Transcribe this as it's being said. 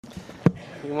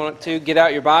You want to get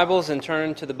out your Bibles and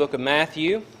turn to the book of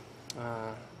Matthew,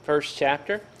 first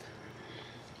chapter.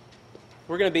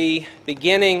 We're going to be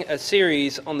beginning a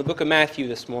series on the book of Matthew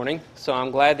this morning, so I'm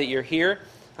glad that you're here.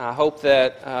 I hope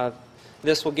that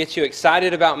this will get you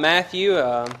excited about Matthew.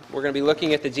 We're going to be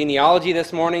looking at the genealogy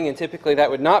this morning, and typically that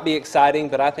would not be exciting,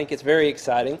 but I think it's very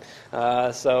exciting.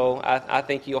 So I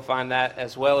think you'll find that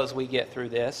as well as we get through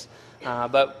this.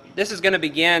 But this is going to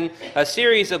begin a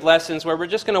series of lessons where we're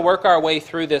just going to work our way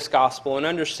through this gospel and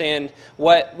understand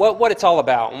what it's all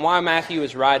about and why Matthew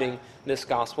is writing this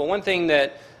gospel. One thing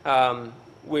that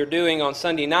we're doing on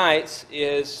Sunday nights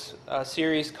is a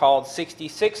series called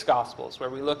 66 Gospels, where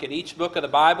we look at each book of the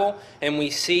Bible and we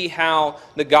see how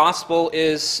the gospel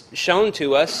is shown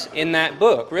to us in that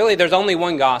book. Really, there's only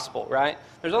one gospel, right?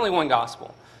 There's only one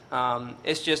gospel.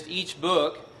 It's just each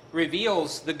book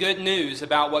reveals the good news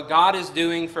about what God is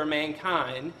doing for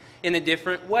mankind in a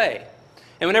different way.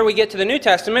 And whenever we get to the New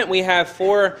Testament, we have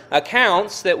four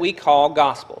accounts that we call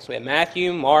Gospels. We have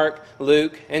Matthew, Mark,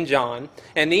 Luke, and John.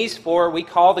 And these four we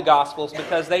call the Gospels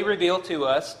because they reveal to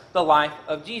us the life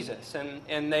of Jesus.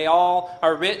 And they all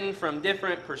are written from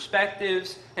different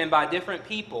perspectives and by different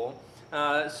people,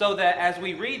 so that as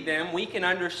we read them, we can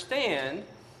understand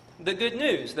the good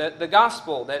news, the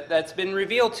gospel that's been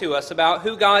revealed to us about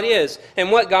who God is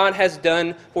and what God has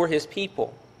done for His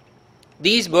people.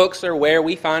 These books are where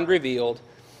we find revealed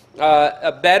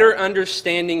a better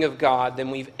understanding of God than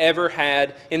we've ever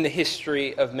had in the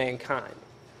history of mankind.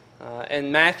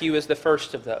 And Matthew is the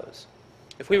first of those.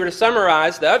 If we were to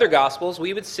summarize the other Gospels,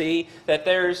 we would see that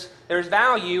there's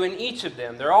value in each of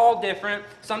them. They're all different.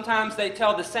 Sometimes they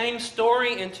tell the same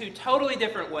story in two totally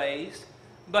different ways,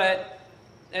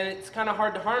 and it's kind of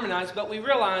hard to harmonize, but we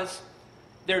realize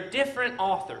they're different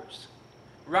authors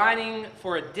writing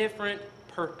for a different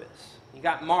purpose. You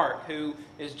got Mark, who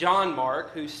is John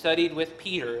Mark, who studied with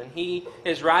Peter, and he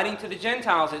is writing to the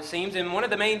Gentiles, it seems, and one of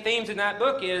the main themes in that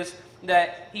book is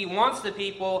that he wants the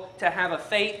people to have a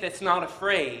faith that's not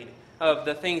afraid of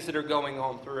the things that are going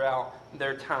on throughout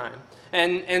their time.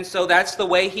 And so that's the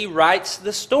way he writes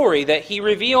the story, that he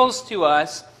reveals to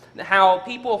us how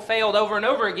people failed over and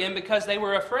over again because they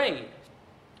were afraid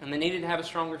and they needed to have a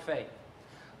stronger faith.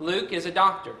 Luke is a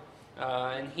doctor,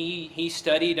 and he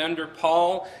studied under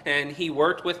Paul and he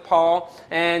worked with Paul,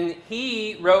 and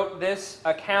he wrote this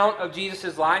account of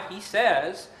Jesus' life. He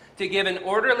says to give an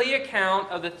orderly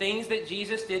account of the things that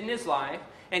Jesus did in his life,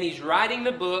 and he's writing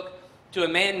the book to a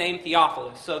man named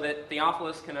Theophilus so that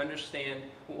Theophilus can understand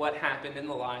what happened in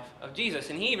the life of Jesus.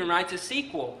 And he even writes a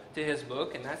sequel to his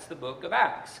book, and that's the book of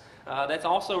Acts. That's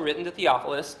also written to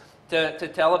Theophilus to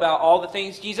tell about all the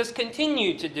things Jesus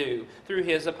continued to do through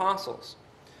his apostles.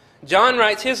 John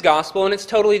writes his gospel, and it's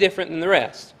totally different than the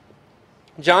rest.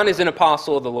 John is an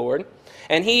apostle of the Lord,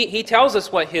 and he tells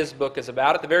us what his book is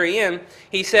about. At the very end,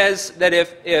 he says that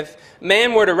if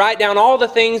man were to write down all the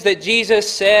things that Jesus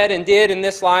said and did in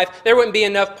this life, there wouldn't be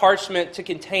enough parchment to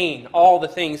contain all the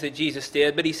things that Jesus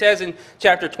did. But he says in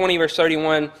chapter 20, verse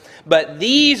 31, "But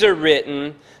these are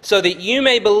written so that you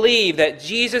may believe that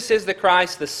Jesus is the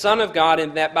Christ, the Son of God,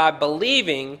 and that by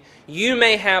believing you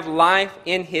may have life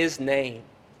in His name."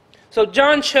 So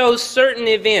John chose certain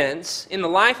events in the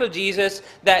life of Jesus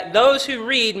that those who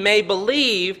read may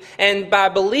believe, and by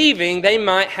believing they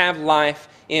might have life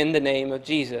in the name of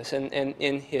Jesus and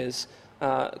in His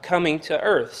coming to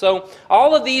earth. So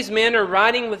all of these men are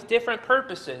writing with different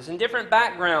purposes and different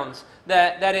backgrounds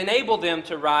that enable them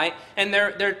to write, and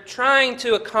they're trying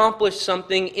to accomplish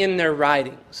something in their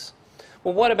writings.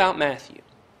 Well, what about Matthew?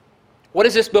 What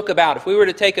is this book about? If we were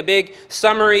to take a big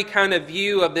summary kind of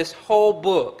view of this whole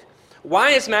book,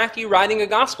 why is Matthew writing a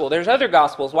gospel? There's other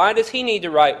gospels. Why does he need to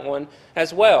write one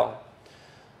as well?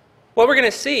 What we're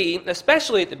going to see,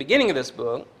 especially at the beginning of this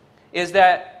book, is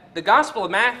that the Gospel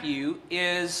of Matthew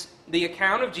is the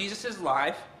account of Jesus'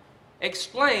 life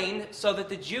explained so that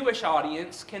the Jewish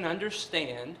audience can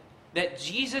understand that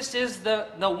Jesus is the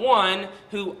one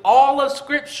who all of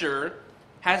Scripture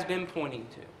has been pointing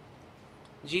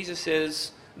to. Jesus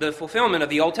is the fulfillment of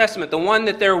the Old Testament, the one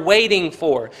that they're waiting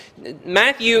for.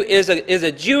 Matthew is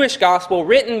a Jewish gospel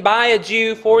written by a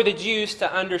Jew for the Jews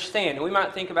to understand. And we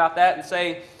might think about that and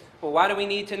say, well, why do we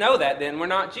need to know that then? We're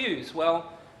not Jews.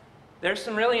 Well, there's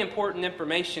some really important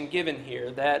information given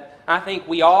here that I think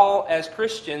we all as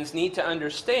Christians need to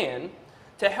understand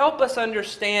to help us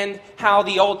understand how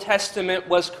the Old Testament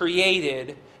was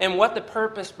created and what the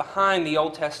purpose behind the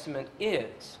Old Testament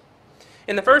is.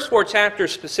 In the first 4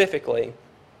 chapters specifically,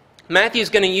 Matthew's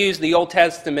going to use the Old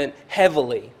Testament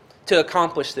heavily to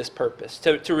accomplish this purpose,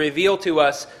 to reveal to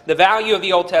us the value of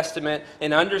the Old Testament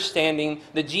and understanding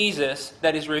the Jesus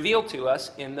that is revealed to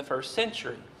us in the first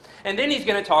century. And then he's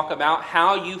going to talk about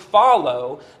how you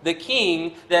follow the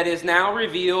King that is now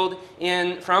revealed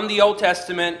from the Old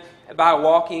Testament by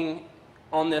walking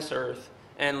on this earth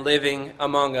and living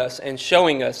among us and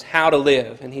showing us how to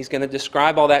live. And he's going to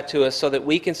describe all that to us so that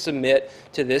we can submit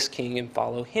to this King and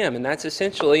follow him. And that's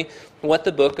essentially what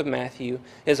the book of Matthew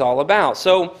is all about.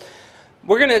 So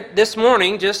we're going to, this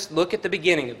morning, just look at the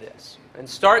beginning of this and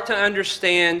start to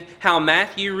understand how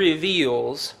Matthew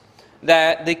reveals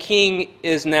that the King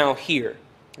is now here.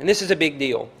 And this is a big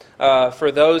deal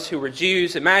for those who were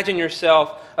Jews. Imagine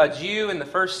yourself a Jew in the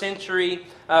first century,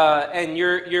 and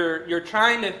you're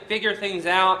trying to figure things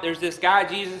out. There's this guy,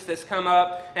 Jesus, that's come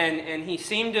up, and he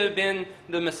seemed to have been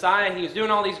the Messiah. He was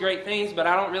doing all these great things, but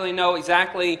I don't really know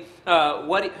exactly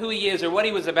who he is or what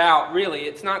he was about, really.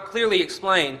 It's not clearly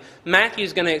explained.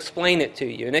 Matthew's going to explain it to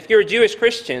you. And if you're a Jewish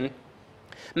Christian,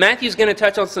 Matthew's going to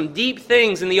touch on some deep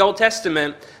things in the Old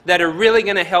Testament that are really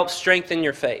going to help strengthen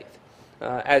your faith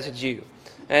as a Jew.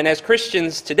 And as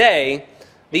Christians today,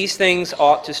 these things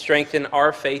ought to strengthen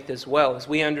our faith as well, as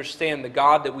we understand the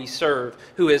God that we serve,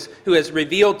 who has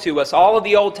revealed to us all of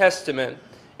the Old Testament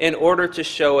in order to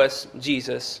show us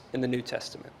Jesus in the New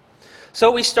Testament.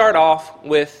 So we start off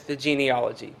with the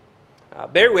genealogy.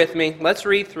 Bear with me. Let's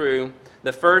read through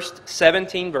the first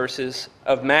 17 verses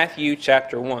of Matthew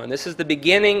chapter 1. This is the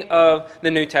beginning of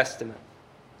the New Testament.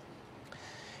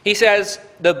 He says,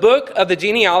 "The book of the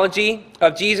genealogy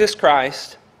of Jesus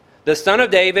Christ, the son of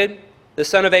David, the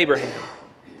son of Abraham.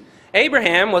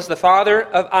 Abraham was the father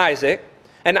of Isaac,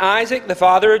 and Isaac the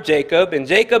father of Jacob, and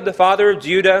Jacob the father of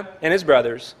Judah and his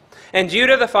brothers, and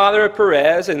Judah the father of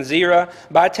Perez and Zerah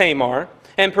by Tamar,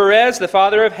 and Perez the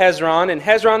father of Hezron, and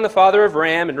Hezron the father of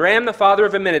Ram, and Ram the father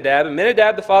of Amminadab, and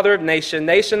Amminadab the father of Nahshon,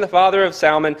 Nahshon the father of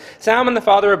Salmon, Salmon the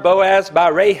father of Boaz by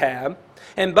Rahab,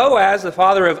 and Boaz the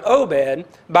father of Obed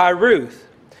by Ruth,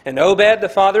 and Obed the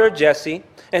father of Jesse,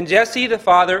 and Jesse the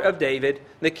father of David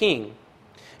the king.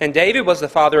 And David was the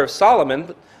father of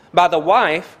Solomon by the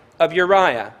wife of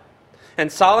Uriah,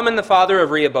 and Solomon the father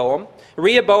of Rehoboam,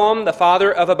 Rehoboam the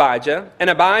father of Abijah, and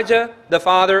Abijah the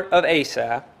father of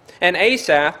Asaph, and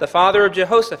Asaph the father of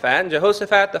Jehoshaphat, and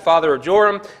Jehoshaphat the father of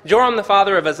Joram, Joram the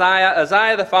father of Uzziah,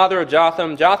 Uzziah the father of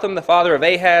Jotham, Jotham the father of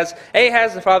Ahaz,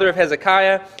 Ahaz the father of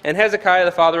Hezekiah, and Hezekiah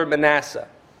the father of Manasseh,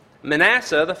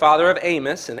 Manasseh the father of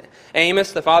Amos, and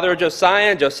Amos the father of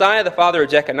Josiah, and Josiah the father of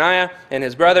Jeconiah and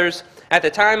his brothers, at the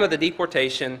time of the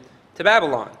deportation to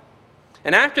Babylon.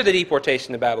 And after the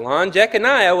deportation to Babylon,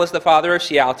 Jeconiah was the father of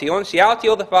Shealtiel, and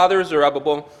Shealtiel the father of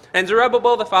Zerubbabel, and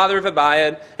Zerubbabel the father of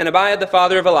Abiad, and Abiad the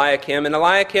father of Eliakim, and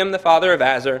Eliakim the father of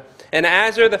Azar, and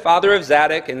Azar the father of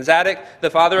Zadok, and Zadok the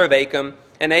father of Achim,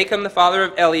 and Achim the father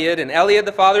of Eliad, and Eliad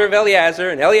the father of Eleazar,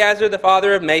 and Eleazar the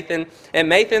father of Mathan, and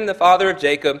Mathan the father of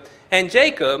Jacob, and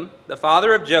Jacob the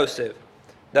father of Joseph,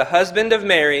 the husband of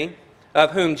Mary,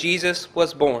 of whom Jesus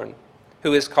was born,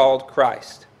 who is called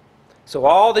Christ." So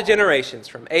all the generations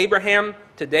from Abraham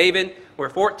to David were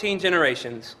 14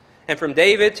 generations, and from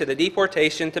David to the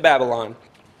deportation to Babylon,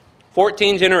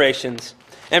 14 generations,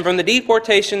 and from the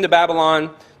deportation to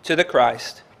Babylon to the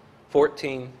Christ,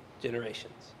 14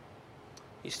 generations.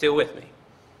 You still with me?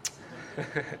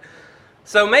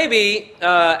 So maybe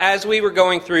as we were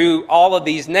going through all of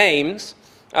these names,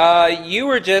 you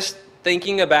were just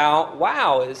thinking about,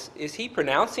 wow, is he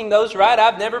pronouncing those right?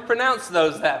 I've never pronounced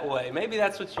those that way. Maybe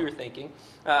that's what you were thinking.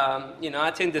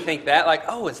 I tend to think that, like,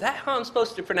 oh, is that how I'm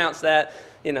supposed to pronounce that?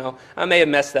 I may have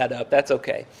messed that up. That's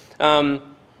okay.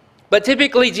 But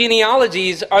typically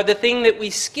genealogies are the thing that we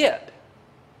skip,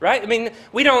 right? I mean,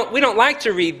 we don't like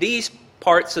to read these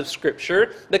parts of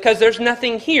Scripture because there's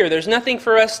nothing here. There's nothing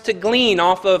for us to glean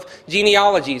off of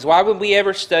genealogies. Why would we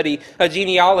ever study a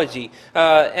genealogy?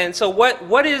 And so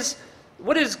what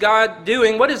is God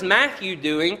doing? What is Matthew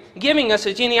doing, giving us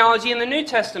a genealogy in the New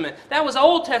Testament? That was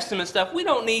Old Testament stuff. We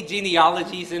don't need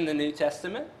genealogies in the New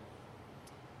Testament.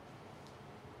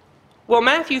 Well,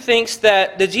 Matthew thinks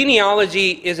that the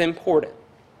genealogy is important.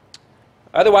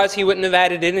 Otherwise, he wouldn't have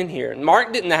added it in here.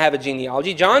 Mark didn't have a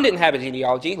genealogy. John didn't have a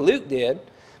genealogy. Luke did.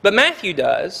 But Matthew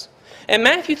does. And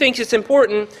Matthew thinks it's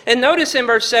important. And notice in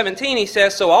verse 17, he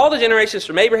says, "So all the generations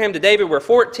from Abraham to David were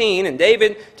 14, and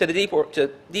David to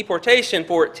deportation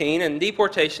 14, and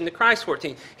deportation to Christ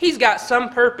 14. He's got some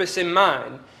purpose in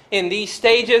mind in these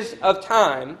stages of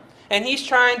time. And he's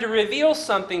trying to reveal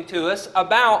something to us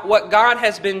about what God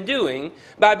has been doing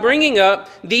by bringing up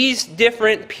these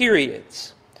different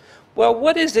periods. Well,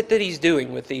 what is it that he's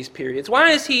doing with these periods?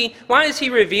 Why is he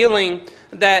revealing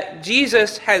that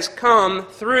Jesus has come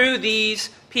through these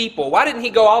people? Why didn't he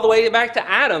go all the way back to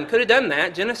Adam? Could have done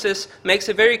that. Genesis makes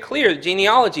it very clear, the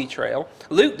genealogy trail.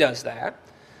 Luke does that.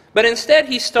 But instead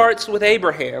he starts with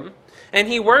Abraham, and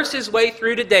he works his way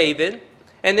through to David,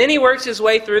 and then he works his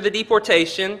way through the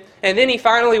deportation, and then he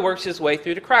finally works his way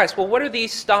through to Christ. Well, what are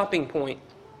these stopping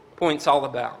points all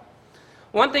about?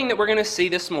 One thing that we're going to see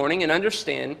this morning and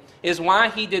understand is why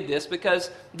he did this,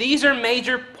 because these are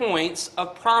major points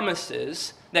of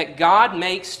promises that God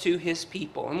makes to his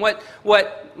people. And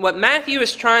what Matthew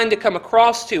is trying to come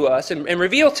across to us and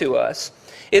reveal to us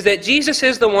is that Jesus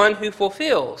is the one who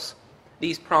fulfills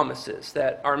these promises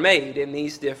that are made in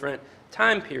these different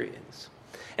time periods.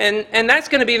 And that's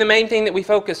going to be the main thing that we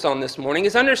focus on this morning,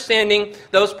 is understanding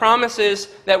those promises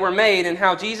that were made and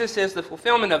how Jesus is the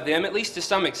fulfillment of them, at least to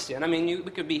some extent. I mean,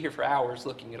 we could be here for hours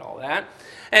looking at all that.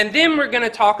 And then we're going to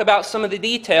talk about some of the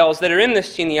details that are in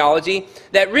this genealogy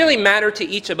that really matter to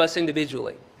each of us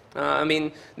individually.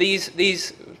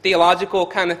 These theological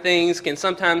kind of things can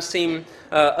sometimes seem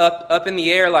up in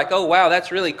the air, like, oh, wow,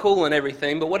 that's really cool and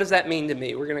everything, but what does that mean to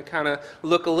me? We're going to kind of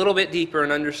look a little bit deeper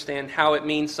and understand how it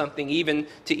means something even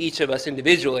to each of us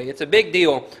individually. It's a big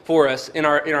deal for us in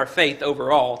our faith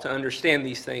overall to understand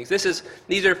these things.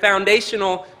 These are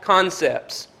foundational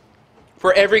concepts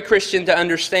for every Christian to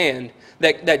understand,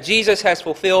 that Jesus has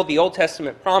fulfilled the Old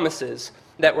Testament promises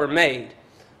that were made.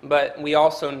 But we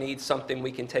also need something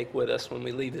we can take with us when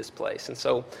we leave this place. And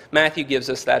so Matthew gives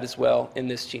us that as well in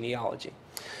this genealogy.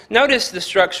 Notice the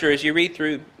structure as you read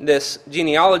through this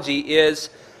genealogy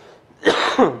is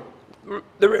the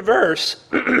reverse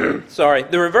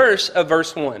of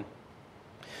verse 1.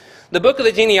 The book of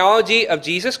the genealogy of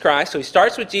Jesus Christ, so he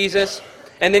starts with Jesus,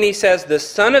 and then he says the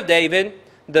son of David,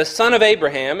 the son of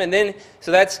Abraham, and then,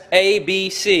 so that's A, B,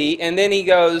 C, and then he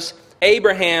goes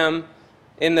Abraham,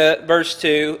 in the verse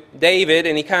 2, David,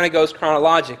 and he kind of goes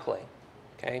chronologically.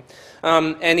 Okay?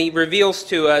 And he reveals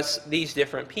to us these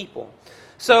different people.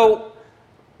 So,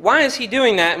 why is he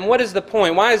doing that, and what is the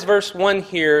point? Why is verse 1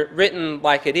 here written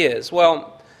like it is?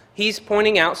 Well, he's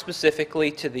pointing out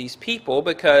specifically to these people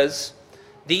because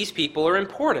these people are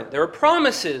important. There are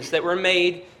promises that were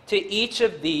made to each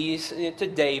of these, to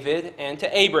David and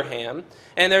to Abraham.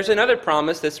 And there's another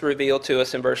promise that's revealed to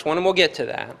us in verse 1, and we'll get to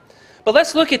that. But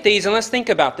let's look at these and let's think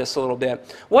about this a little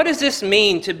bit. What does this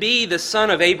mean to be the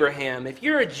son of Abraham? If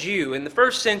you're a Jew in the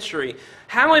first century,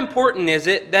 how important is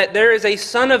it that there is a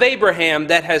son of Abraham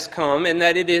that has come and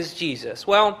that it is Jesus?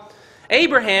 Well,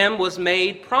 Abraham was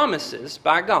made promises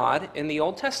by God in the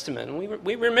Old Testament.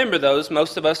 We remember those,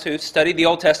 most of us who studied the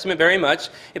Old Testament very much.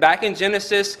 Back in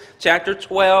Genesis chapter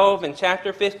 12 and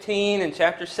chapter 15 and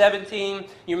chapter 17,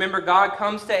 you remember God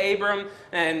comes to Abram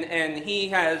and he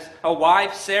has a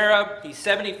wife, Sarah. He's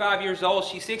 75 years old,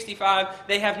 she's 65.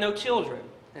 They have no children.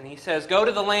 And he says, go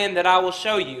to the land that I will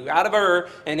show you, out of Ur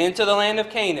and into the land of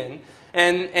Canaan.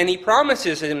 And he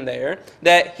promises him there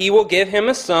that he will give him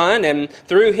a son, and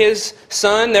through his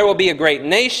son there will be a great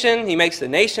nation. He makes the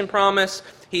nation promise.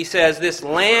 He says this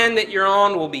land that you're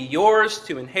on will be yours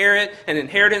to inherit, an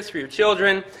inheritance for your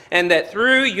children, and that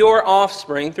through your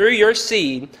offspring, through your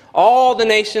seed, all the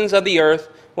nations of the earth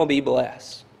will be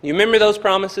blessed. You remember those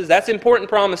promises? That's important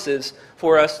promises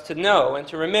for us to know and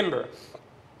to remember.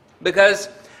 Because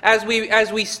as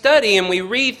we study and we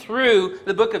read through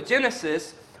the book of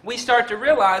Genesis, we start to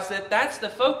realize that that's the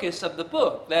focus of the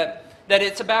book, that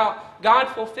it's about God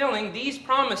fulfilling these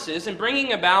promises and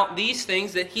bringing about these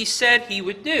things that he said he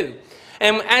would do.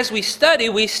 And as we study,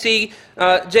 we see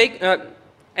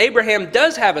Abraham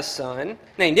does have a son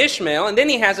named Ishmael, and then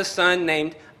he has a son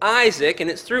named Isaac, and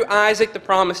it's through Isaac the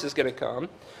promise is going to come.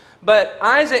 But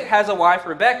Isaac has a wife,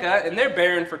 Rebekah, and they're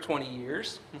barren for 20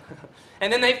 years.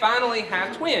 And then they finally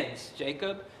have twins,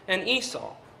 Jacob and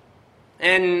Esau.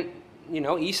 And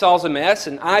Esau's a mess,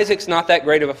 and Isaac's not that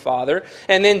great of a father.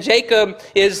 And then Jacob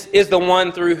is the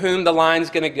one through whom the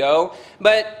line's going to go.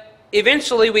 But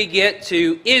eventually we get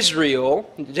to Israel,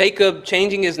 Jacob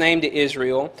changing his name to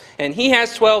Israel. And he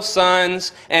has 12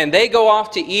 sons, and they go off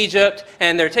to Egypt,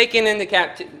 and they're taken into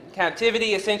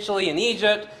captivity essentially in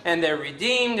Egypt, and they're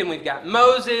redeemed, and we've got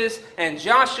Moses, and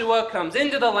Joshua comes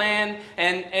into the land,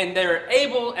 and they're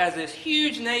able, as this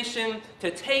huge nation,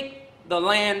 to take the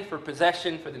land for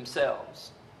possession for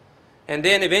themselves. And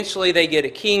then eventually they get a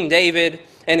king, David,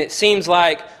 and it seems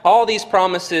like all these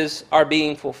promises are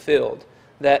being fulfilled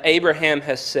that Abraham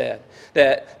has said.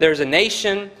 That there's a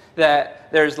nation,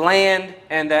 that there's land,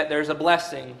 and that there's a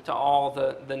blessing to all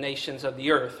the nations of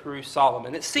the earth through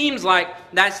Solomon. It seems like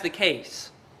that's the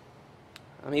case.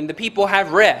 I mean, the people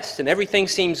have rest and everything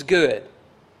seems good.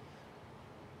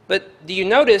 But do you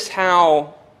notice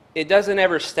how it doesn't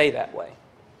ever stay that way?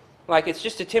 Like it's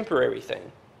just a temporary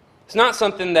thing. It's not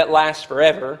something that lasts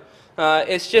forever.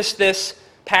 It's just this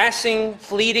passing,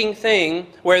 fleeting thing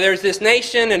where there's this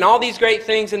nation and all these great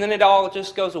things and then it all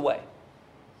just goes away.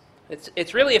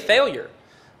 It's really a failure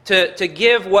to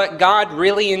give what God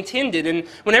really intended. And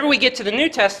whenever we get to the New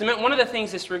Testament, one of the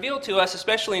things that's revealed to us,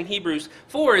 especially in Hebrews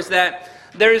 4, is that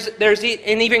there's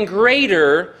an even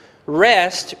greater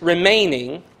rest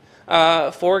remaining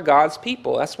for God's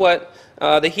people. That's what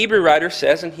the Hebrew writer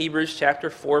says in Hebrews chapter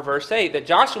 4, verse 8, that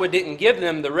Joshua didn't give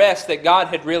them the rest that God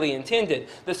had really intended.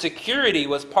 The security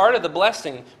was part of the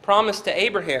blessing promised to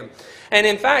Abraham. And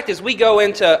in fact, as we go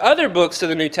into other books of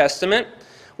the New Testament,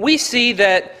 we see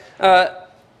that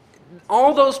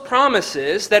all those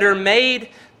promises that are made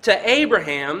to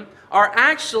Abraham are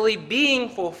actually being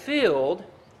fulfilled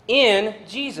in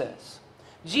Jesus.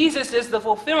 Jesus is the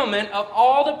fulfillment of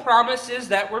all the promises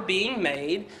that were being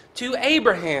made to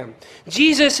Abraham.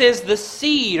 Jesus is the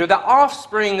seed or the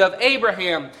offspring of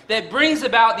Abraham that brings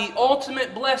about the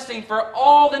ultimate blessing for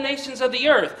all the nations of the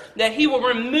earth, that he will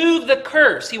remove the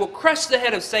curse, he will crush the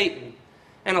head of Satan,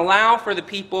 and allow for the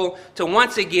people to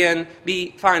once again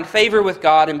find favor with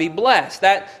God and be blessed.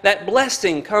 That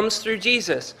blessing comes through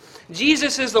Jesus.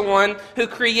 Jesus is the one who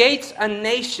creates a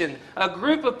nation, a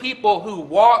group of people who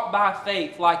walk by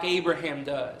faith like Abraham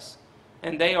does.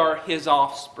 And they are his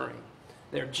offspring.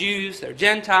 They're Jews, they're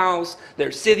Gentiles,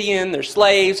 they're Scythian, they're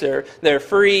slaves, they're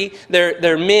free,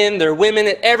 they're men, they're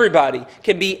women. Everybody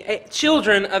can be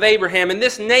children of Abraham. And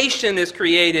this nation is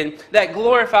created that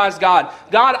glorifies God.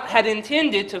 God had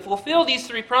intended to fulfill these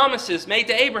three promises made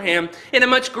to Abraham in a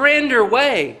much grander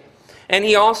way. And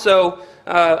he also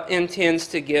intends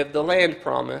to give the land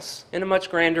promise in a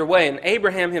much grander way. And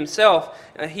Abraham himself,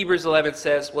 Hebrews 11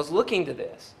 says, was looking to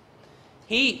this.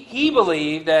 He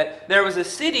believed that there was a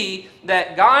city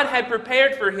that God had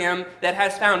prepared for him that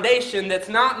has foundation that's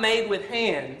not made with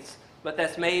hands, but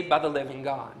that's made by the living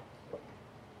God.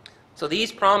 So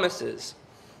these promises,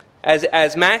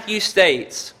 as Matthew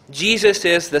states, Jesus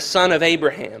is the son of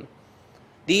Abraham.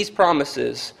 These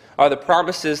promises are the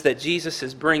promises that Jesus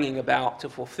is bringing about to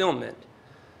fulfillment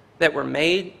that were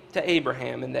made to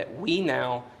Abraham and that we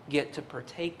now get to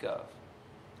partake of.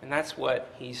 And that's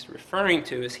what he's referring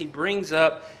to as he brings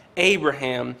up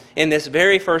Abraham in this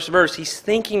very first verse. He's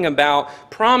thinking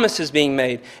about promises being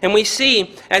made. And we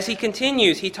see as he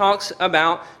continues, he talks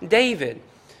about David.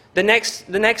 The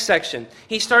next section,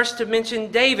 he starts to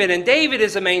mention David. And David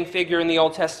is a main figure in the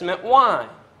Old Testament. Why?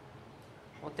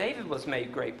 Well, David was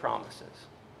made great promises.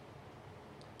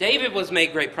 David was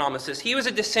made great promises. He was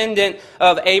a descendant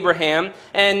of Abraham,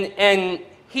 and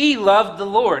he loved the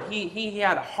Lord. He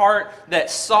had a heart that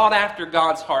sought after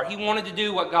God's heart. He wanted to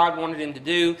do what God wanted him to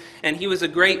do, and he was a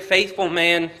great, faithful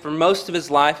man for most of his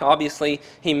life. Obviously,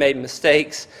 he made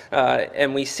mistakes,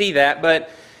 and we see that, but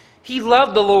he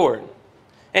loved the Lord.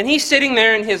 And he's sitting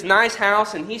there in his nice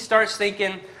house, and he starts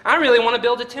thinking, I really want to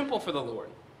build a temple for the Lord.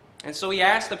 And so he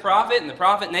asks the prophet, and the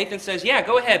prophet Nathan says, yeah,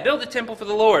 go ahead, build a temple for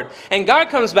the Lord. And God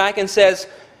comes back and says,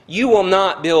 you will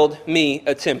not build me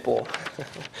a temple.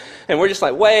 And we're just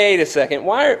like, wait a second.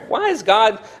 Why is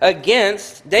God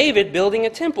against David building a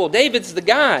temple? David's the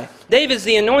guy. David's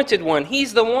the anointed one.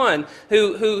 He's the one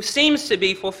who seems to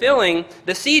be fulfilling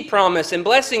the seed promise and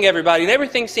blessing everybody, and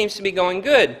everything seems to be going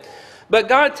good. But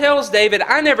God tells David,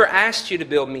 I never asked you to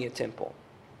build me a temple.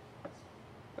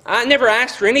 I never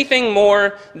asked for anything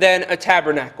more than a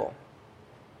tabernacle.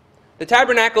 The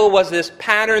tabernacle was this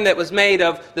pattern that was made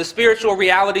of the spiritual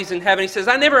realities in heaven. He says,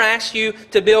 I never asked you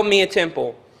to build me a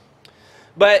temple.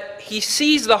 But he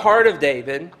sees the heart of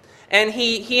David, and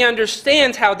he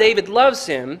understands how David loves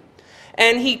him.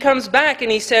 And he comes back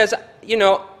and he says,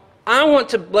 I want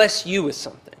to bless you with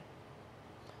something.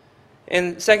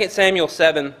 In 2 Samuel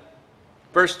 7,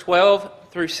 verse 12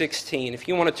 through 16, if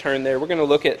you want to turn there, we're going to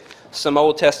look at some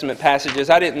Old Testament passages.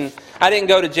 I didn't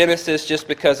go to Genesis just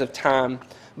because of time,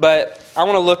 but I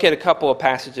want to look at a couple of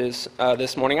passages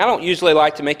this morning. I don't usually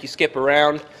like to make you skip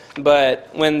around, but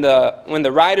when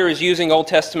the writer is using Old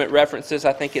Testament references,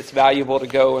 I think it's valuable to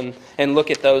go and look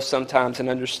at those sometimes and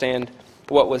understand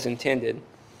what was intended.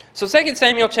 So 2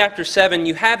 Samuel chapter 7,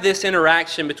 you have this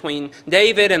interaction between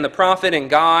David and the prophet and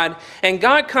God. And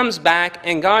God comes back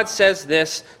and God says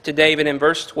this to David in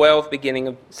verse 12, beginning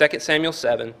of 2 Samuel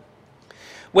 7.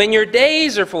 When your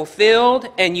days are fulfilled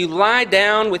and you lie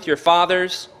down with your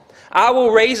fathers, I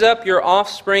will raise up your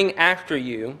offspring after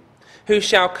you, who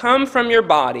shall come from your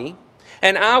body,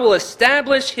 and I will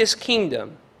establish his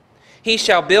kingdom. He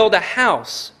shall build a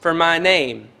house for my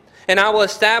name, and I will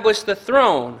establish the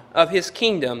throne of his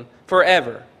kingdom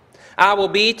forever. I will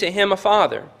be to him a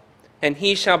father, and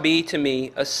he shall be to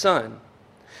me a son.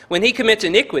 When he commits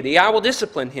iniquity, I will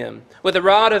discipline him with the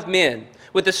rod of men,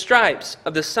 with the stripes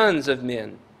of the sons of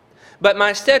men. But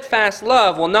my steadfast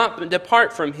love will not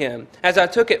depart from him, as I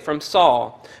took it from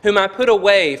Saul, whom I put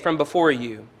away from before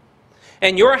you.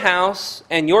 And your house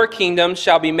and your kingdom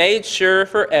shall be made sure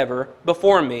forever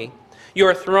before me.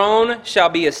 Your throne shall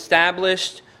be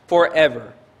established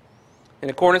forever. In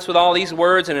accordance with all these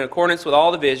words and in accordance with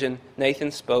all the vision,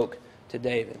 Nathan spoke to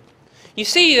David. You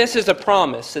see, this is a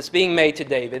promise that's being made to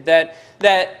David, that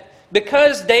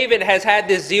because David has had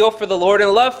this zeal for the Lord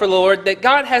and love for the Lord, that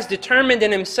God has determined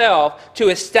in himself to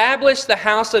establish the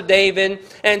house of David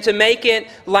and to make it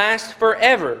last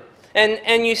forever.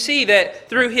 And you see that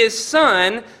through his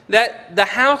son, that the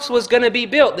house was going to be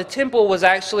built. The temple was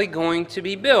actually going to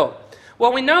be built.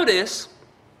 Well, we notice,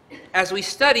 as we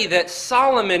study, that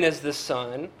Solomon is the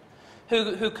son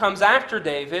who comes after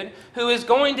David, who is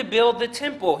going to build the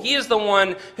temple. He is the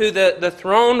one who the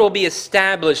throne will be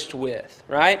established with,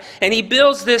 right? And he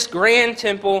builds this grand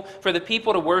temple for the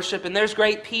people to worship, and there's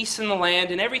great peace in the land,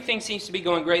 and everything seems to be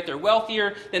going great. They're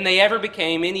wealthier than they ever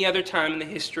became any other time in the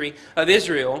history of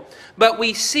Israel. But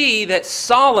we see that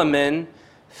Solomon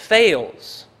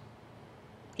fails.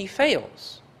 He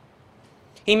fails.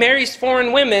 He marries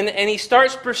foreign women, and he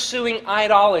starts pursuing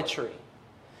idolatry.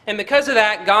 And because of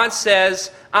that, God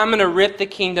says, I'm going to rip the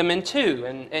kingdom in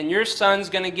two. And your son's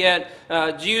going to get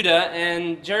Judah,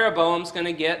 and Jeroboam's going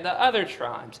to get the other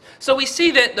tribes. So we see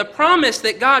that the promise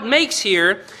that God makes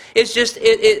here is just,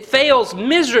 it fails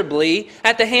miserably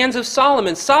at the hands of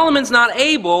Solomon. Solomon's not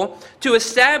able to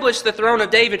establish the throne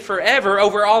of David forever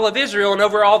over all of Israel and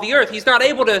over all the earth. He's not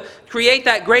able to create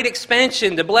that great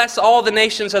expansion to bless all the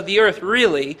nations of the earth,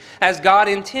 really, as God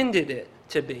intended it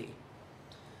to be.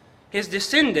 His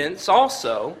descendants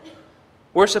also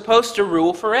were supposed to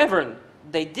rule forever, and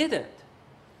they didn't.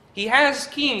 He has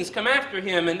kings come after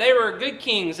him, and they were good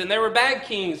kings, and they were bad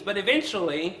kings, but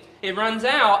eventually it runs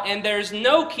out, and there's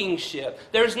no kingship.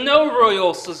 There's no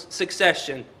royal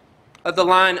succession of the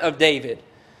line of David.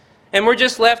 And we're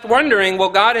just left wondering, well,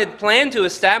 God had planned to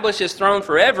establish his throne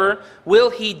forever. Will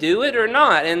he do it or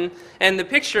not? And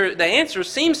the answer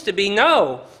seems to be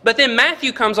no. But then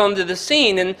Matthew comes onto the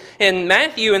scene in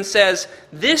Matthew and says,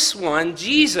 this one,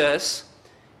 Jesus,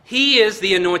 he is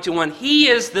the anointed one. He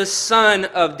is the son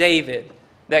of David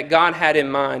that God had in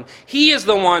mind. He is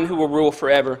the one who will rule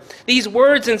forever. These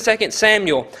words in 2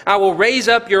 Samuel, I will raise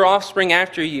up your offspring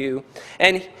after you,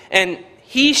 and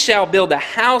he shall build a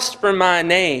house for my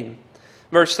name.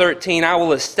 Verse 13, I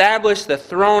will establish the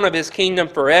throne of his kingdom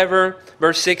forever.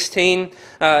 Verse 16,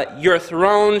 your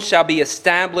throne shall be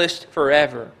established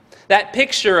forever. That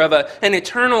picture of an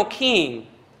eternal king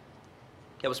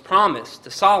that was promised to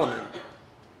Solomon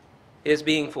is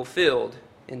being fulfilled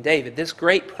in David. This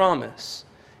great promise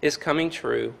is coming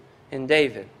true in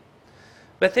David.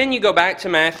 But then you go back to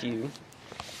Matthew,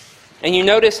 and you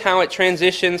notice how it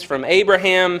transitions from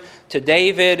Abraham to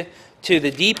David to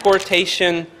the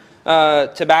deportation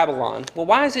to Babylon. Well,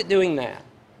 why is it doing that?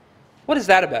 What is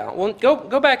that about? Well,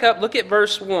 go back up, look at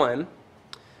verse 1,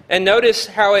 and notice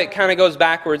how it kind of goes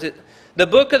backwards. The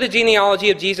book of the genealogy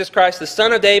of Jesus Christ, the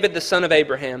son of David, the son of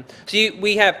Abraham. So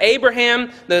we have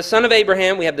Abraham, the son of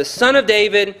Abraham, we have the son of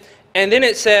David, and then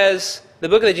it says the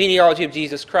book of the genealogy of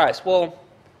Jesus Christ. Well,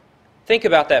 think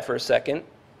about that for a second.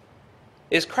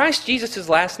 Is Christ Jesus'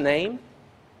 last name?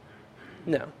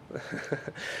 No.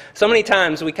 So many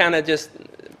times we kind of just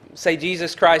say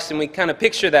Jesus Christ and we kind of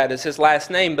picture that as his last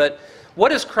name, but what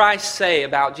does Christ say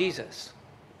about Jesus?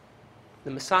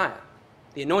 The Messiah,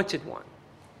 the anointed one.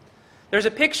 There's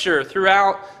a picture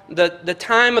throughout the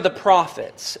time of the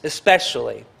prophets,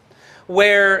 especially,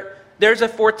 where there's a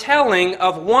foretelling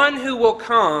of one who will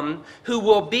come, who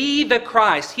will be the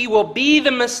Christ. He will be the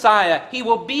Messiah. He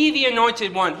will be the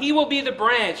anointed one. He will be the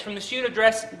branch from the shoot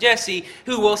of Jesse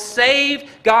who will save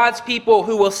God's people,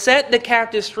 who will set the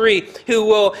captives free, who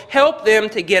will help them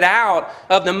to get out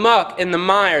of the muck and the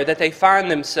mire that they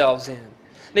find themselves in.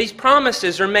 These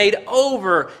promises are made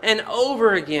over and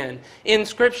over again in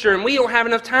Scripture, and we don't have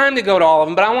enough time to go to all of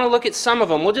them, but I want to look at some of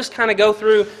them. We'll just kind of go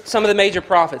through some of the major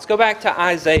prophets. Go back to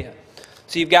Isaiah.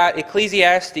 So you've got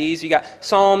Ecclesiastes, you've got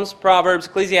Psalms, Proverbs,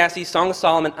 Ecclesiastes, Song of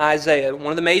Solomon, Isaiah.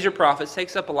 One of the major prophets,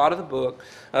 takes up a lot of the book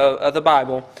of the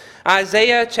Bible.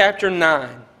 Isaiah chapter 9.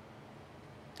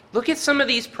 Look at some of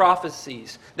these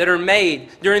prophecies that are made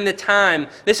during the time.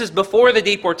 This is before the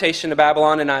deportation to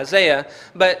Babylon in Isaiah,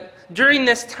 but during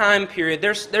this time period,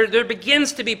 there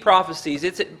begins to be prophecies.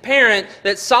 It's apparent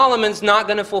that Solomon's not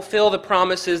going to fulfill the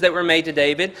promises that were made to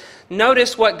David.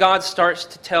 Notice what God starts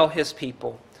to tell his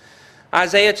people.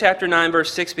 Isaiah chapter 9,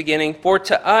 verse 6 beginning, "For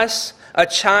to us a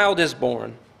child is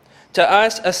born, to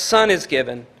us a son is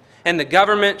given, and the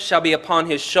government shall be upon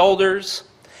his shoulders,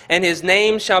 and his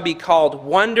name shall be called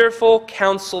Wonderful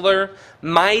Counselor,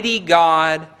 Mighty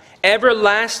God,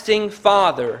 Everlasting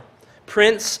Father,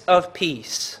 Prince of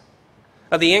Peace.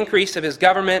 Of the increase of his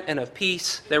government and of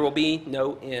peace there will be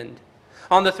no end.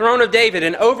 On the throne of David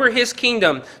and over his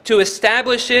kingdom, to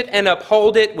establish it and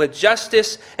uphold it with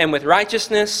justice and with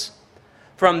righteousness,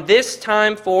 from this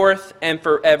time forth and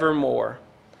forevermore.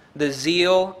 The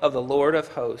zeal of the Lord of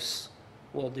hosts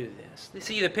will do this." You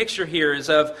see, the picture here is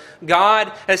of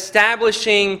God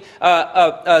establishing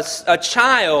a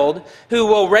child who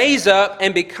will raise up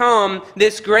and become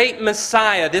this great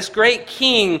Messiah, this great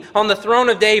king on the throne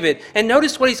of David. And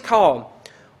notice what he's called.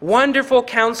 Wonderful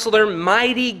Counselor,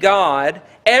 Mighty God,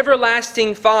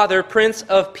 Everlasting Father, Prince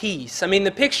of Peace. I mean,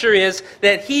 the picture is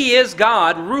that he is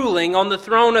God ruling on the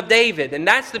throne of David. And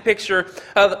that's the picture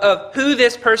of who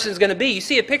this person is going to be. You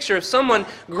see a picture of someone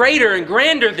greater and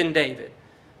grander than David,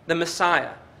 the Messiah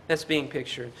that's being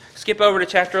pictured. Skip over to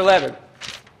chapter 11,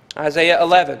 Isaiah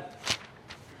 11,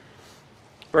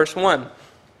 verse 1. It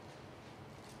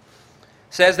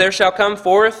says, "There shall come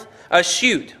forth a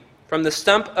shoot from the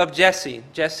stump of Jesse."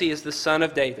 Jesse is the son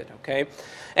of David, okay?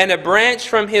 "And a branch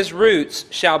from his roots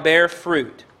shall bear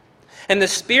fruit. And the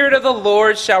Spirit of the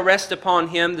Lord shall rest upon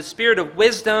him, the Spirit of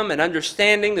wisdom and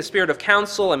understanding, the Spirit of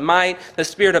counsel and might, the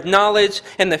Spirit of knowledge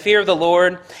and the fear of the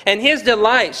Lord. And his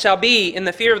delight shall be in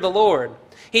the fear of the Lord.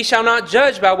 He shall not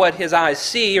judge by what his eyes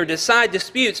see, or decide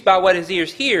disputes by what his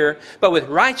ears hear, but with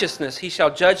righteousness he shall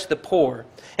judge the poor,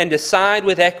 and decide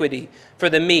with equity for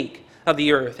the meek of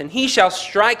the earth. And he shall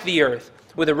strike the earth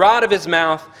with the rod of his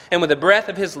mouth, and with the breath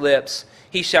of his lips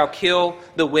he shall kill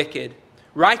the wicked.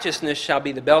 Righteousness shall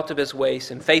be the belt of his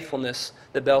waist, and faithfulness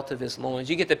the belt of his loins."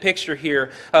 You get the picture here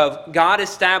of God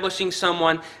establishing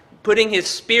someone, putting his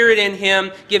Spirit in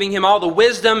him, giving him all the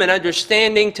wisdom and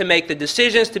understanding to make the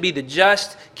decisions, to be the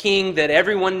just king that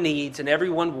everyone needs and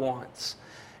everyone wants.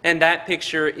 And that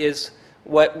picture is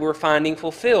what we're finding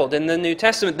fulfilled in the New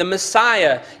Testament. The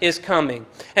Messiah is coming.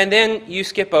 And then you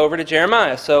skip over to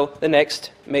Jeremiah. So the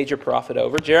next major prophet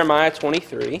over, Jeremiah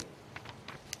 23.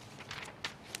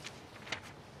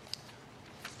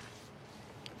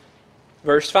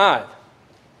 Verse 5.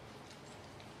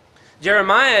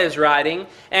 Jeremiah is writing,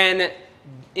 and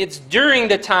it's during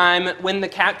the time when the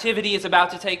captivity is about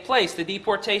to take place. The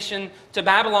deportation to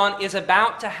Babylon is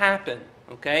about to happen.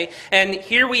 Okay? And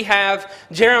here we have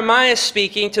Jeremiah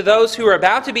speaking to those who are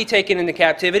about to be taken into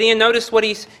captivity. And notice what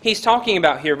he's talking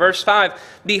about here. Verse 5.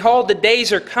 "Behold, the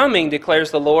days are coming, declares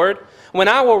the Lord, when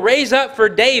I will raise up for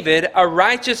David a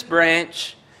righteous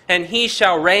branch, and he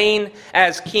shall reign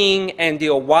as king and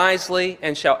deal wisely,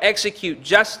 and shall execute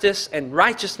justice and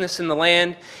righteousness in the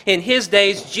land. In his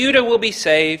days Judah will be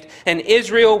saved, and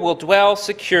Israel will dwell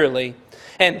securely.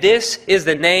 And this is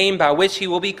the name by which he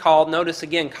will be called." Notice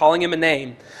again, calling him a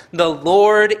name. "The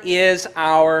Lord is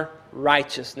our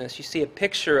righteousness." You see a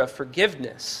picture of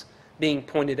forgiveness being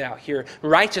pointed out here.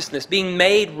 Righteousness, being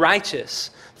made righteous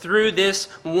through this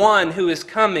one who is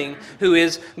coming, who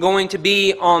is going to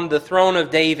be on the throne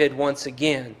of David once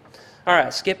again. All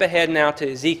right, skip ahead now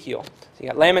to Ezekiel. So you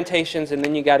got Lamentations, and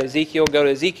then you got Ezekiel. Go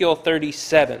to Ezekiel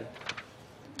 37.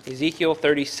 Ezekiel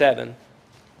 37.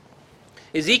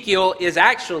 Ezekiel is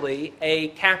actually a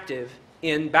captive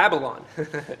in Babylon.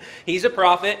 He's a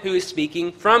prophet who is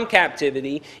speaking from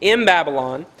captivity in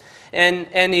Babylon. And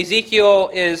Ezekiel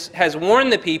has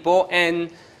warned the people, and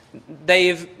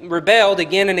they've rebelled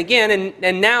again and again,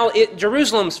 and now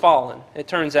Jerusalem's fallen, it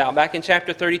turns out, back in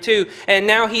chapter 32. And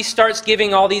now he starts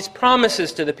giving all these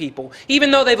promises to the people.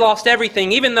 Even though they've lost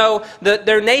everything, even though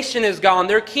their nation is gone,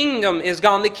 their kingdom is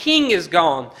gone, the king is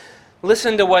gone.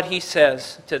 Listen to what he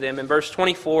says to them in verse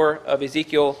 24 of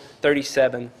Ezekiel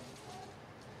 37.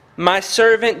 "My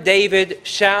servant David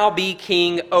shall be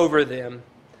king over them,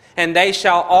 and they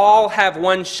shall all have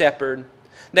one shepherd.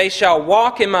 They shall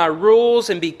walk in my rules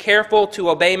and be careful to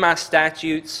obey my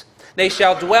statutes. They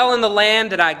shall dwell in the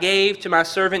land that I gave to my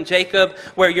servant Jacob,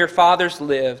 where your fathers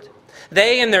lived.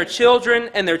 They and their children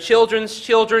and their children's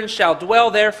children shall dwell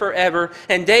there forever,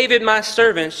 and David my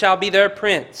servant shall be their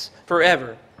prince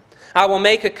forever. I will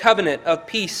make a covenant of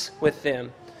peace with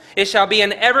them. It shall be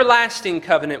an everlasting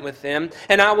covenant with them,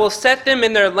 and I will set them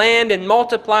in their land and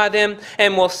multiply them,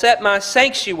 and will set my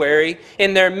sanctuary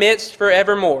in their midst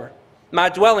forevermore. My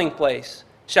dwelling place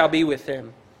shall be with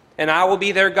them, and I will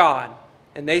be their God,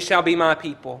 and they shall be my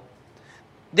people.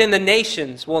 Then the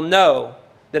nations will know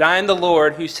that I am the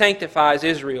Lord who sanctifies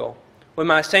Israel, when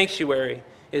my sanctuary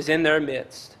is in their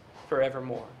midst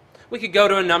forevermore. We could go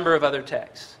to a number of other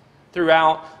texts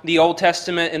throughout the Old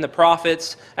Testament and the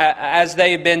prophets as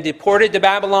they have been deported to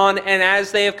Babylon and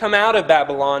as they have come out of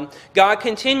Babylon. God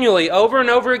continually, over and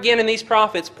over again in these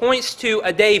prophets, points to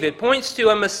a David, points to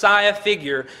a Messiah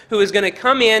figure who is going to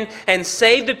come in and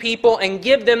save the people and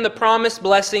give them the promised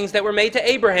blessings that were made to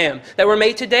Abraham, that were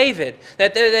made to David,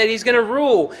 that he's going to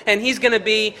rule and he's going to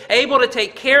be able to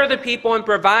take care of the people and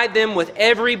provide them with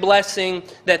every blessing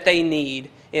that they need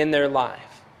in their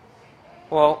life.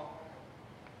 Well,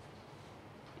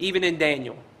 even in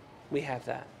Daniel, we have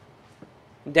that.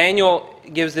 Daniel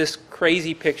gives this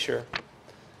crazy picture.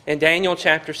 In Daniel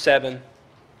chapter 7, I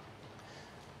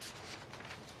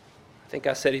think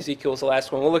I said Ezekiel was the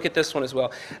last one. We'll look at this one as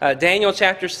well. Daniel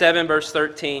chapter 7, verse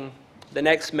 13, the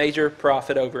next major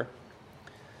prophet over.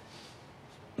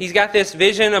 He's got this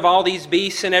vision of all these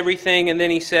beasts and everything, and then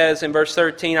he says in verse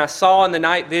 13, I saw in the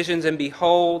night visions, and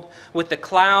behold, with the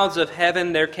clouds of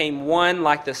heaven there came one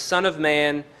like the Son of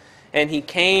Man, and he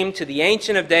came to the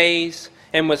Ancient of Days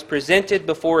and was presented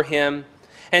before him.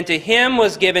 And to him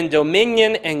was given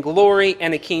dominion and glory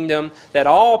and a kingdom, that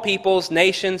all peoples,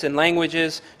 nations, and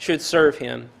languages should serve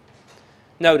him.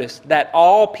 Notice, that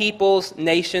all peoples,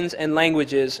 nations, and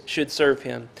languages should serve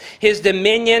him. His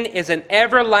dominion is an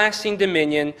everlasting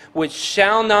dominion which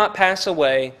shall not pass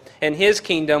away, and his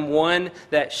kingdom one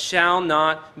that shall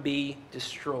not be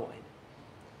destroyed.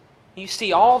 You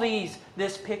see all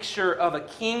this picture of a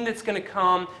king that's going to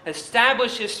come,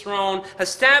 establish his throne,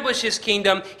 establish his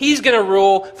kingdom. He's going to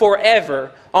rule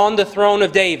forever on the throne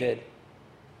of David.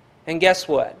 And guess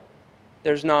what?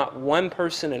 There's not one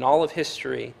person in all of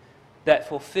history that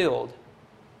fulfilled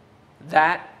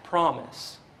that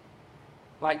promise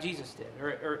like Jesus did,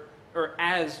 or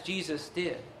as Jesus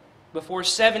did. Before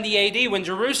 70 A.D., when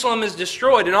Jerusalem is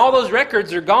destroyed and all those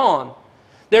records are gone,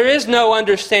 there is no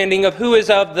understanding of who is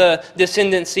of the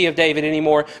descendancy of David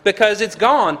anymore because it's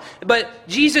gone. But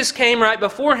Jesus came right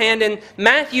beforehand, and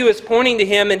Matthew is pointing to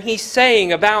him, and he's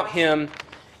saying about him,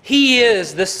 he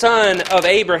is the son of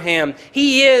Abraham.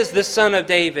 He is the son of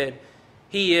David.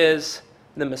 He is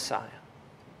the Messiah.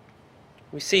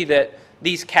 We see that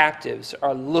these captives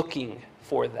are looking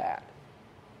for that.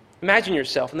 Imagine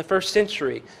yourself in the first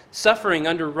century, suffering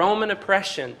under Roman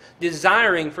oppression,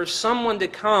 desiring for someone to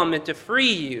come and to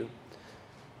free you.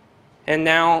 And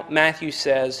now Matthew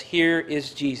says, here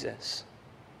is Jesus,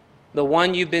 the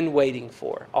one you've been waiting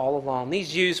for all along.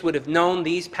 These Jews would have known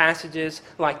these passages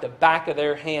like the back of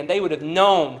their hand. They would have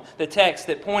known the text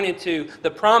that pointed to the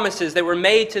promises that were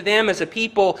made to them as a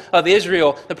people of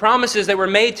Israel, the promises that were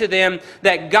made to them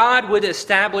that God would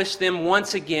establish them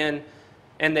once again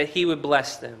and that he would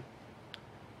bless them.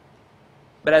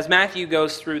 But as Matthew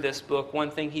goes through this book,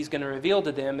 one thing he's going to reveal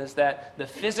to them is that the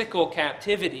physical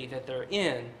captivity that they're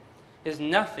in is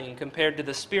nothing compared to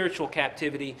the spiritual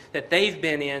captivity that they've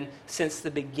been in since the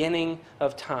beginning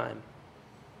of time.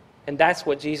 And that's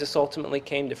what Jesus ultimately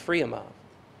came to free them of.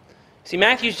 See,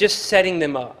 Matthew's just setting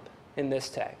them up in this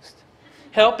text,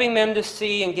 helping them to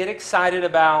see and get excited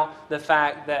about the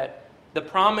fact that the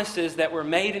promises that were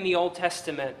made in the Old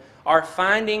Testament are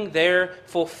finding their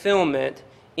fulfillment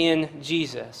in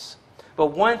Jesus. But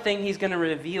one thing he's going to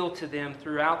reveal to them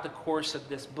throughout the course of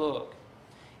this book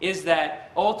is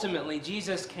that ultimately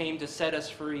Jesus came to set us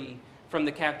free from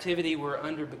the captivity we're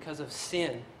under because of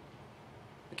sin.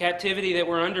 The captivity that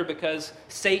we're under because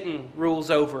Satan rules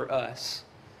over us.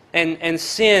 And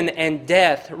sin and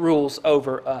death rules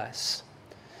over us.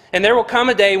 And there will come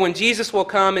a day when Jesus will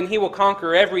come and he will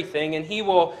conquer everything, and he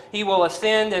will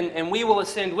ascend, and we will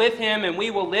ascend with him, and we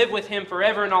will live with him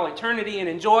forever in all eternity and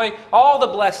enjoy all the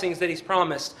blessings that he's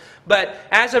promised. But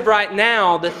as of right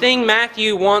now, the thing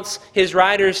Matthew wants his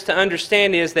writers to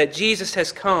understand is that Jesus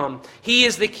has come. He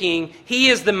is the King. He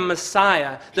is the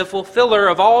Messiah, the fulfiller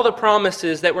of all the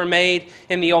promises that were made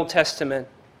in the Old Testament,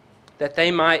 that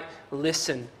they might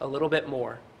listen a little bit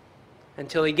more.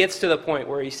 Until he gets to the point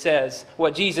where he says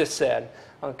what Jesus said,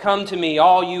 come to me,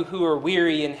 all you who are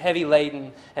weary and heavy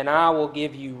laden, and I will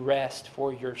give you rest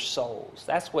for your souls.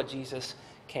 That's what Jesus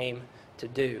came to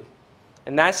do.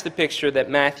 And that's the picture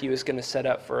that Matthew is going to set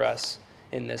up for us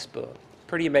in this book.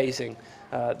 Pretty amazing.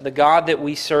 The God that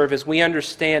we serve, as we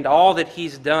understand all that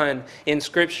he's done in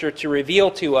Scripture to reveal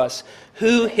to us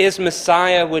who his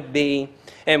Messiah would be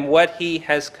and what he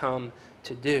has come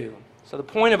to do. So the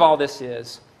point of all this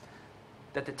is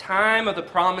that the time of the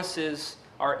promises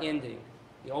are ending.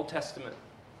 The Old Testament,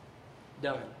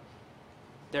 done.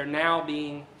 They're now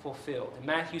being fulfilled. And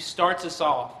Matthew starts us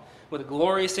off with a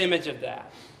glorious image of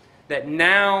that. That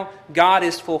now God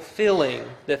is fulfilling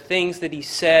the things that He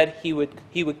said He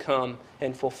would come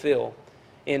and fulfill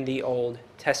in the Old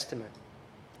Testament.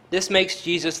 This makes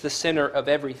Jesus the center of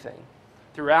everything.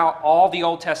 Throughout all the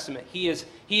Old Testament, He is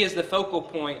the focal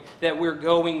point that we're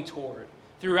going toward.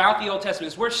 Throughout the Old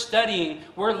Testament, as we're studying,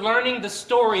 we're learning the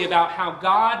story about how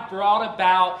God brought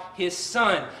about His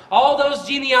Son. All those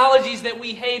genealogies that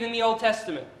we hate in the Old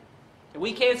Testament, that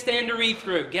we can't stand to read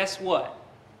through, guess what?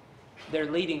 They're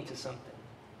leading to something.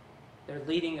 They're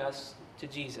leading us to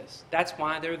Jesus. That's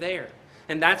why they're there.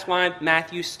 And that's why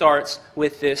Matthew starts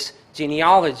with this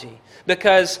genealogy.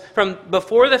 Because from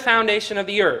before the foundation of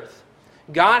the earth,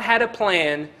 God had a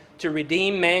plan to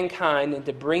redeem mankind and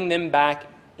to bring them back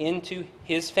into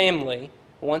His family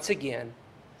once again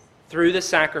through the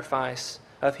sacrifice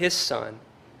of His Son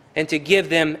and to give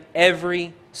them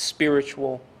every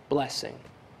spiritual blessing.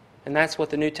 And that's what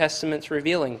the New Testament's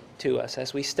revealing to us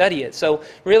as we study it. So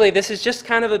really, this is just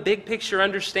kind of a big picture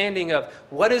understanding of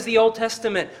what is the Old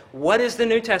Testament, what is the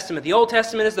New Testament. The Old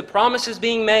Testament is the promises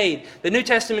being made. The New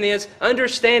Testament is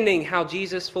understanding how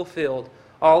Jesus fulfilled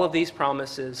all of these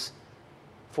promises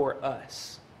for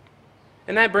us.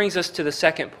 And that brings us to the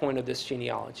second point of this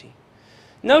genealogy.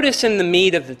 Notice in the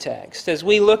meat of the text, as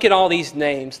we look at all these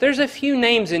names, there's a few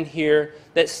names in here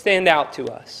that stand out to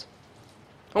us.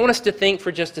 I want us to think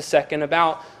for just a second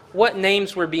about what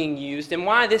names were being used and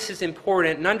why this is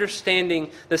important in understanding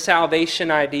the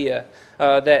salvation idea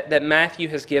that Matthew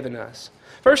has given us.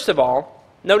 First of all,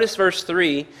 notice verse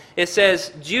 3. It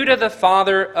says, Judah the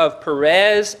father of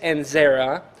Perez and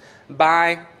Zerah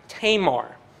by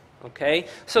Tamar. Okay?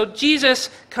 So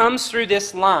Jesus comes through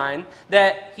this line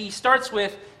that he starts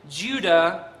with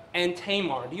Judah and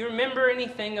Tamar. Do you remember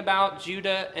anything about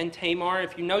Judah and Tamar?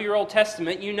 If you know your Old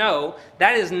Testament, you know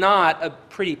that is not a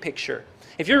pretty picture.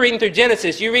 If you're reading through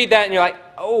Genesis, you read that and you're like,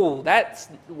 oh,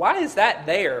 why is that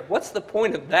there? What's the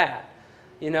point of that?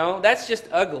 You know, that's just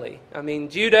ugly. I mean,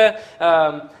 Judah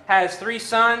has 3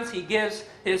 sons. He gives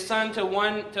his son to a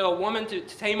woman, to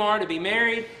Tamar, to be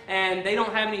married, and they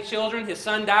don't have any children. His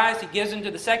son dies. He gives him to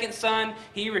the second son.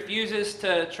 He refuses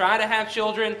to try to have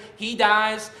children. He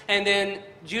dies, and then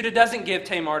Judah doesn't give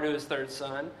Tamar to his 3rd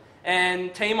son.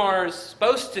 And Tamar is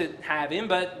supposed to have him,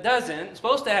 but doesn't.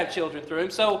 Supposed to have children through him.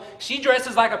 So she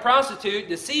dresses like a prostitute,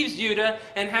 deceives Judah,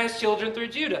 and has children through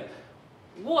Judah.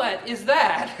 What is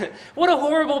that? What a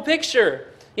horrible picture.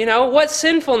 You know, what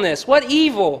sinfulness, what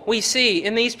evil we see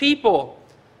in these people.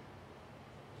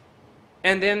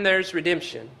 And then there's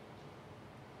redemption.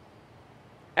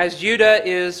 As Judah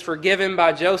is forgiven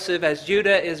by Joseph, as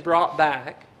Judah is brought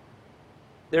back,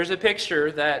 there's a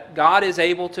picture that God is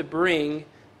able to bring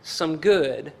some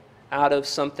good out of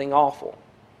something awful.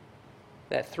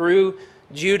 That through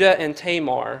Judah and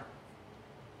Tamar,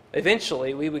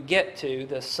 eventually we would get to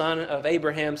the son of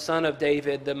Abraham, son of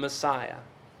David, the Messiah.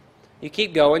 You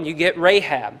keep going, you get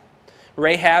Rahab.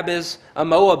 Rahab is a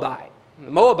Moabite.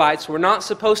 The Moabites were not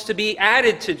supposed to be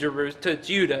added to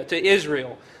Judah, to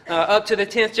Israel, up to the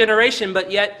 10th generation,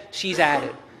 but yet she's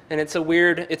added. And it's a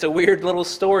weird little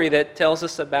story that tells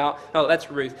us about, oh,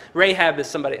 that's Ruth. Rahab is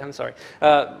somebody, I'm sorry.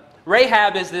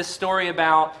 Rahab is this story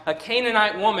about a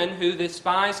Canaanite woman who the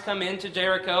spies come into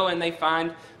Jericho and they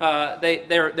find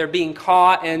they're being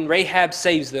caught, and Rahab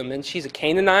saves them. And she's a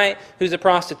Canaanite who's a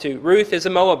prostitute. Ruth is a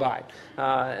Moabite.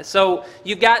 So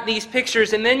you've got these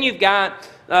pictures, and then you've got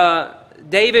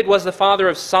David was the father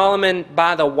of Solomon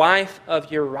by the wife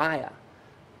of Uriah.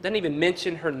 Doesn't even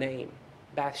mention her name,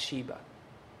 Bathsheba.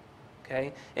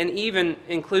 Okay? And even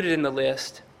included in the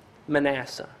list,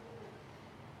 Manasseh.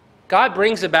 God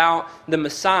brings about the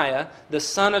Messiah, the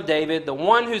son of David, the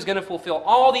one who's going to fulfill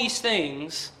all these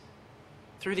things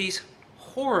through these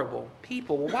horrible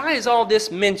people. Why is all this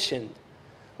mentioned?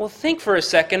 Well, think for a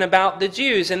second about the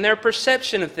Jews and their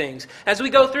perception of things. As we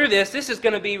go through this is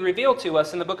going to be revealed to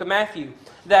us in the book of Matthew,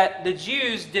 that the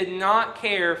Jews did not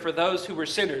care for those who were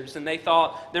sinners, and they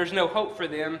thought, there's no hope for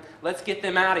them, let's get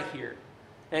them out of here.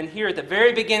 And here at the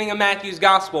very beginning of Matthew's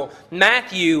gospel,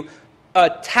 Matthew, a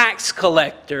tax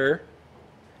collector,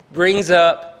 brings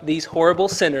up these horrible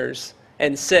sinners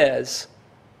and says,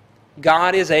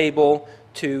 God is able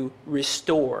to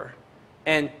restore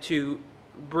and to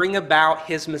bring about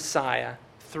His Messiah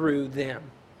through them.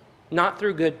 Not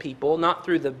through good people, not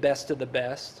through the best of the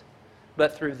best,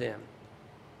 but through them.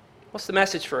 What's the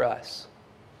message for us?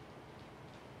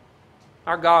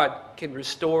 Our God can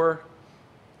restore,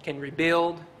 can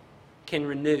rebuild, can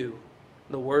renew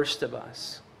the worst of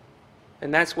us.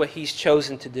 And that's what He's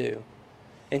chosen to do.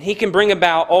 And He can bring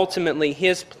about ultimately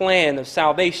His plan of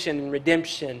salvation and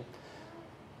redemption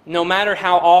no matter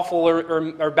how awful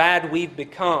or bad we've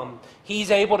become,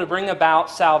 He's able to bring about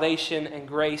salvation and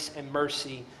grace and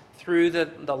mercy through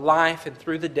the life and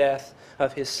through the death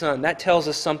of His Son. That tells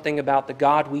us something about the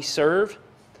God we serve,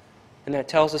 and that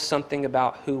tells us something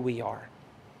about who we are.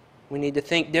 We need to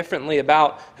think differently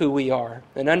about who we are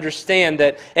and understand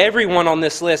that everyone on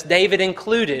this list, David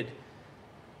included,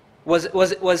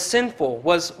 was sinful,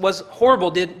 was horrible,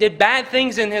 did bad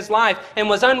things in his life, and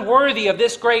was unworthy of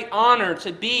this great honor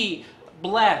to be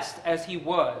blessed as he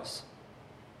was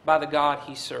by the God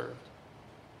he served.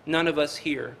 None of us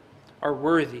here are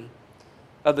worthy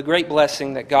of the great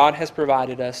blessing that God has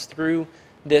provided us through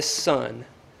this Son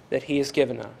that He has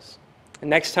given us. And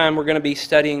next time we're going to be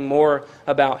studying more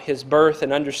about His birth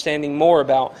and understanding more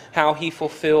about how He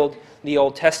fulfilled the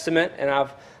Old Testament. And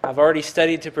I've already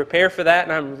studied to prepare for that,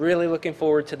 and I'm really looking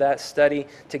forward to that study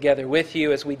together with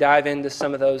you as we dive into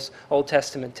some of those Old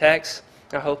Testament texts.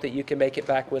 I hope that you can make it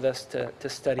back with us to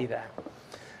study that.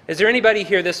 Is there anybody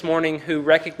here this morning who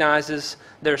recognizes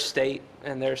their state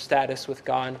and their status with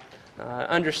God?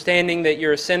 Understanding that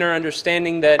you're a sinner,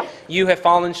 understanding that you have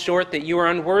fallen short, that you are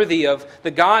unworthy of the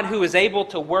God who is able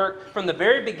to work from the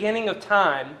very beginning of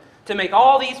time to make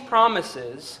all these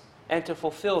promises and to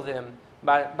fulfill them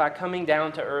by coming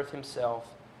down to earth Himself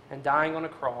and dying on a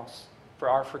cross for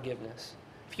our forgiveness.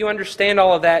 If you understand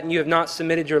all of that and you have not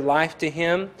submitted your life to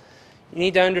Him, you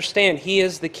need to understand He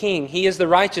is the King, He is the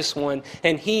righteous one,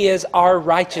 and He is our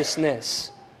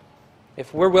righteousness.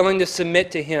 If we're willing to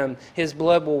submit to Him, His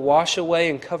blood will wash away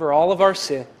and cover all of our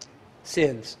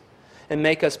sins and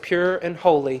make us pure and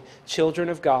holy children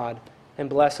of God and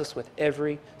bless us with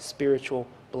every spiritual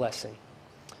blessing.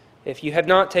 If you have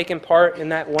not taken part in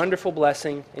that wonderful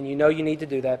blessing and you know you need to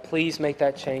do that, please make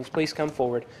that change. Please come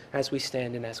forward as we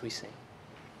stand and as we sing.